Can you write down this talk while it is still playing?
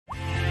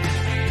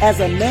As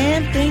a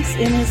man thinks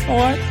in his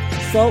heart,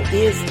 so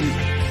is he.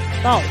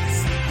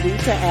 Thoughts lead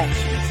to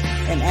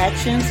actions, and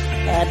actions,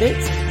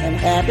 habits, and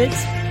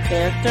habits,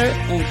 character,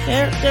 and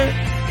character,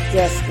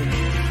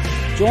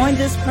 destiny. Join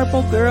this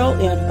purple girl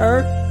in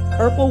her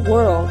purple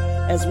world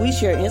as we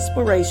share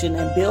inspiration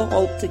and build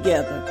hope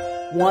together,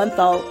 one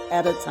thought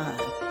at a time.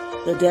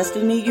 The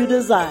destiny you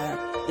desire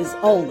is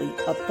only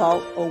a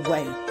thought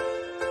away.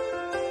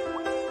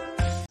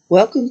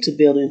 Welcome to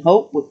Building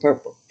Hope with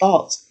Purple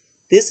Thoughts.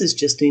 This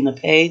is Justina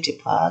Page, your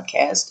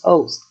podcast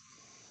host.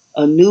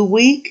 A new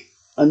week,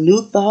 a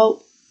new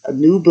thought, a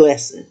new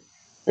blessing.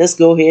 Let's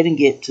go ahead and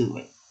get to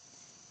it.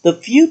 The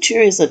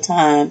future is a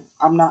time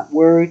I'm not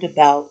worried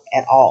about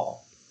at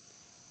all.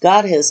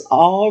 God has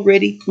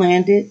already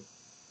planned it,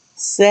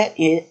 set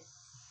it,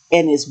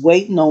 and is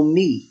waiting on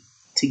me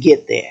to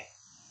get there.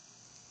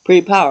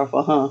 Pretty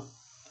powerful, huh?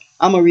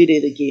 I'm going to read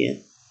it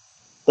again.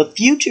 The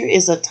future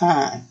is a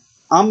time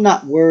I'm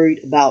not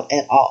worried about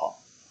at all.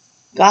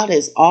 God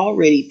has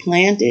already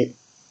planned it,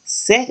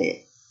 set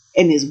it,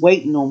 and is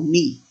waiting on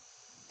me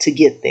to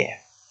get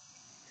there.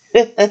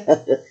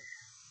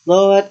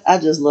 Lord, I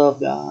just love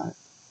God.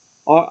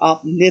 Our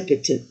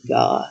omnipotent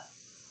God.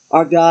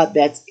 Our God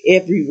that's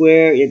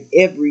everywhere in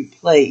every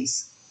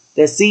place,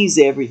 that sees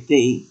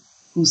everything,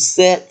 who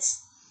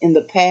sets in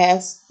the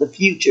past, the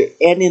future,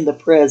 and in the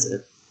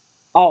present,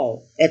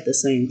 all at the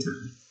same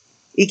time.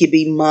 It can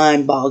be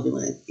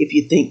mind-boggling if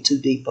you think too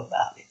deep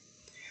about it.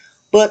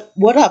 But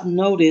what I've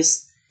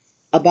noticed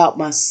about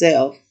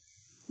myself,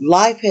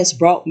 life has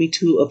brought me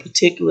to a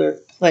particular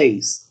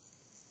place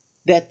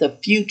that the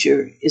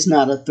future is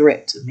not a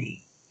threat to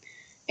me.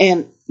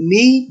 And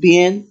me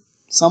being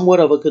somewhat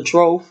of a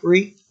control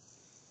freak,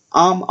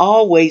 I'm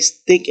always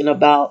thinking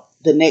about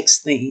the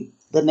next thing,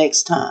 the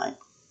next time,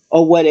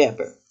 or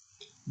whatever.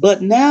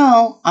 But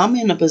now I'm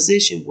in a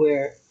position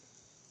where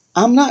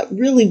I'm not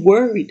really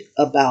worried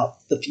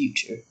about the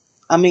future.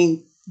 I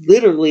mean,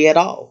 literally at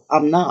all.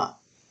 I'm not.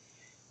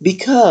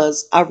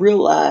 Because I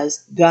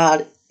realize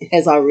God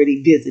has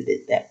already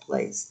visited that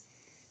place.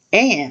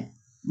 And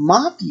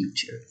my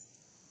future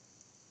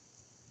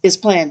is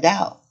planned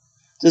out.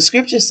 The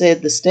scripture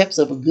said the steps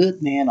of a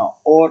good man are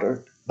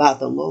ordered by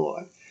the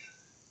Lord.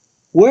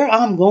 Where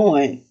I'm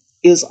going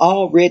is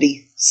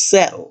already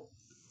settled.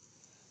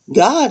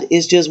 God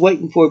is just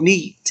waiting for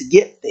me to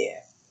get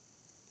there.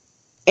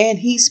 And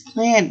He's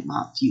planned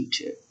my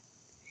future.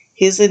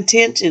 His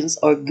intentions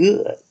are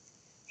good.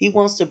 He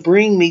wants to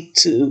bring me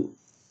to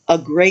a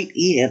great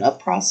end, a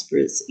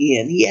prosperous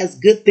end. He has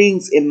good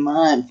things in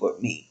mind for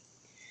me.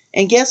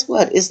 And guess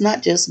what? It's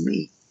not just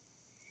me.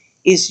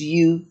 It's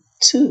you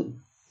too.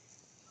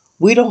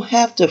 We don't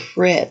have to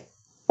fret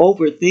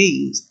over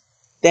things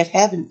that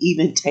haven't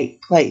even taken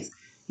place.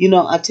 You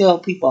know, I tell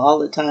people all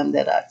the time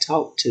that I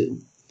talk to,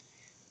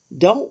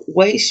 don't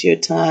waste your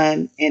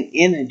time and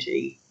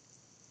energy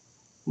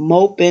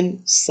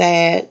moping,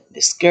 sad,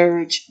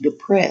 discouraged,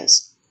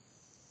 depressed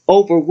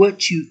over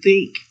what you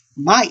think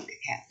might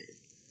happen.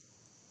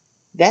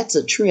 That's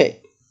a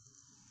trick.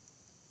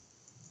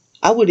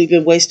 I would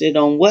even waste it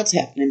on what's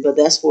happening, but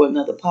that's for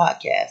another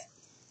podcast.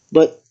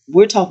 But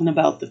we're talking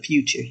about the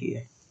future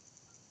here.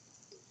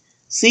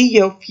 See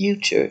your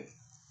future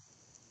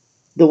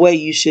the way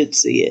you should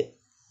see it,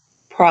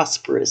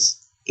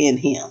 prosperous in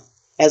Him.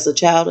 As a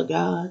child of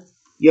God,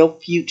 your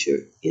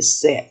future is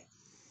set.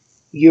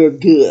 You're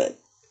good.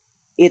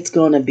 It's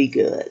going to be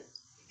good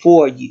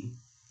for you.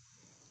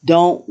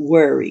 Don't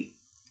worry.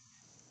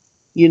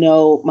 You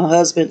know, my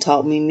husband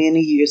taught me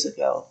many years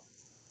ago,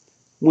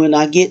 when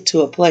I get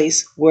to a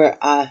place where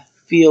I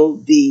feel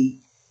the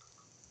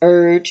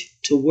urge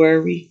to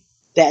worry,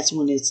 that's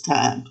when it's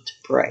time to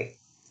pray,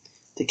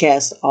 to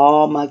cast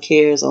all my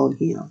cares on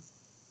Him,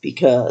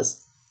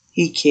 because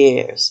He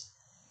cares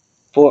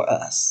for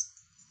us.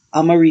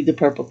 I'm going to read the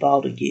purple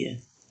thought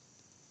again.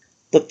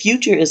 The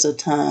future is a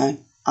time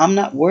I'm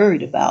not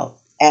worried about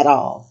at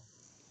all.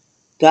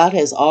 God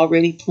has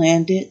already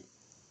planned it,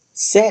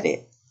 set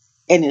it,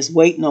 and is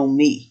waiting on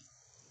me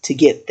to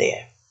get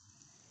there.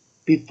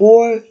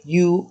 Before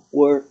you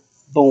were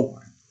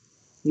born,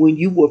 when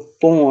you were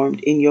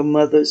formed in your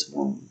mother's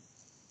womb,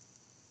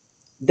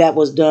 that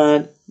was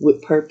done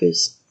with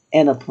purpose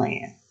and a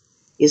plan.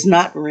 It's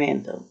not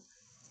random.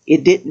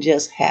 It didn't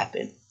just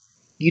happen.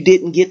 You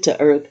didn't get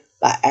to earth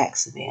by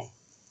accident.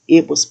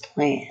 It was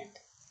planned.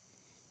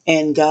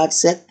 And God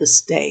set the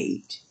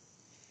stage.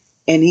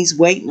 And He's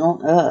waiting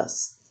on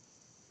us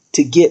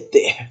to get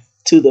there,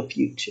 to the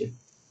future.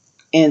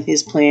 And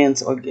His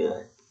plans are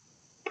good.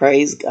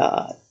 Praise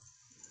God.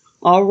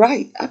 All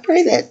right. I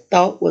pray that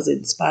thought was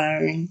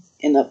inspiring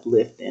and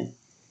uplifting.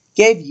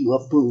 Gave you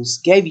a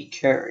boost, gave you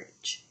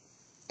courage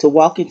to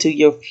walk into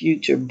your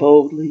future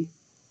boldly,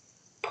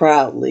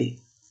 proudly,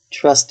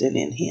 trusting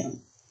in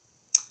Him.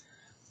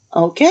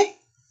 Okay?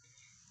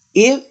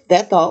 If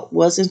that thought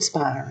was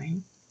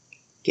inspiring,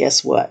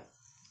 guess what?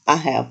 I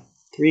have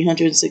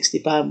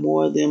 365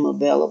 more of them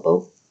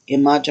available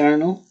in my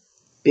journal,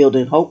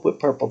 Building Hope with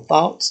Purple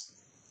Thoughts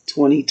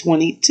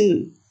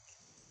 2022.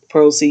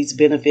 Proceeds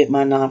benefit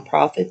my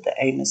nonprofit, the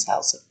Amos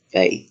House of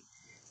Faith,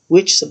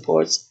 which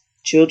supports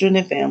children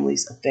and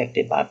families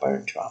affected by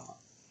burn trauma.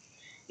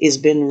 It's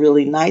been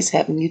really nice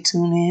having you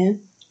tune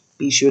in.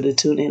 Be sure to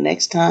tune in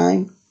next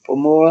time for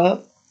more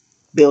of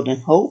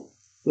Building Hope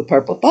with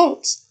Purple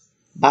Thoughts.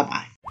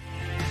 Bye-bye.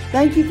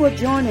 Thank you for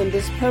joining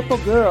this purple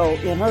girl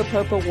in her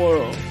purple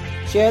world.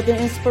 Share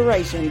the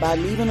inspiration by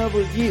leaving a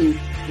review,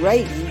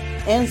 rating,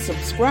 and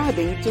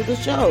subscribing to the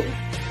show.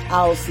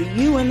 I'll see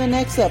you in the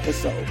next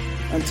episode.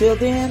 Until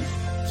then,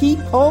 keep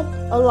hope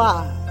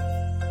alive.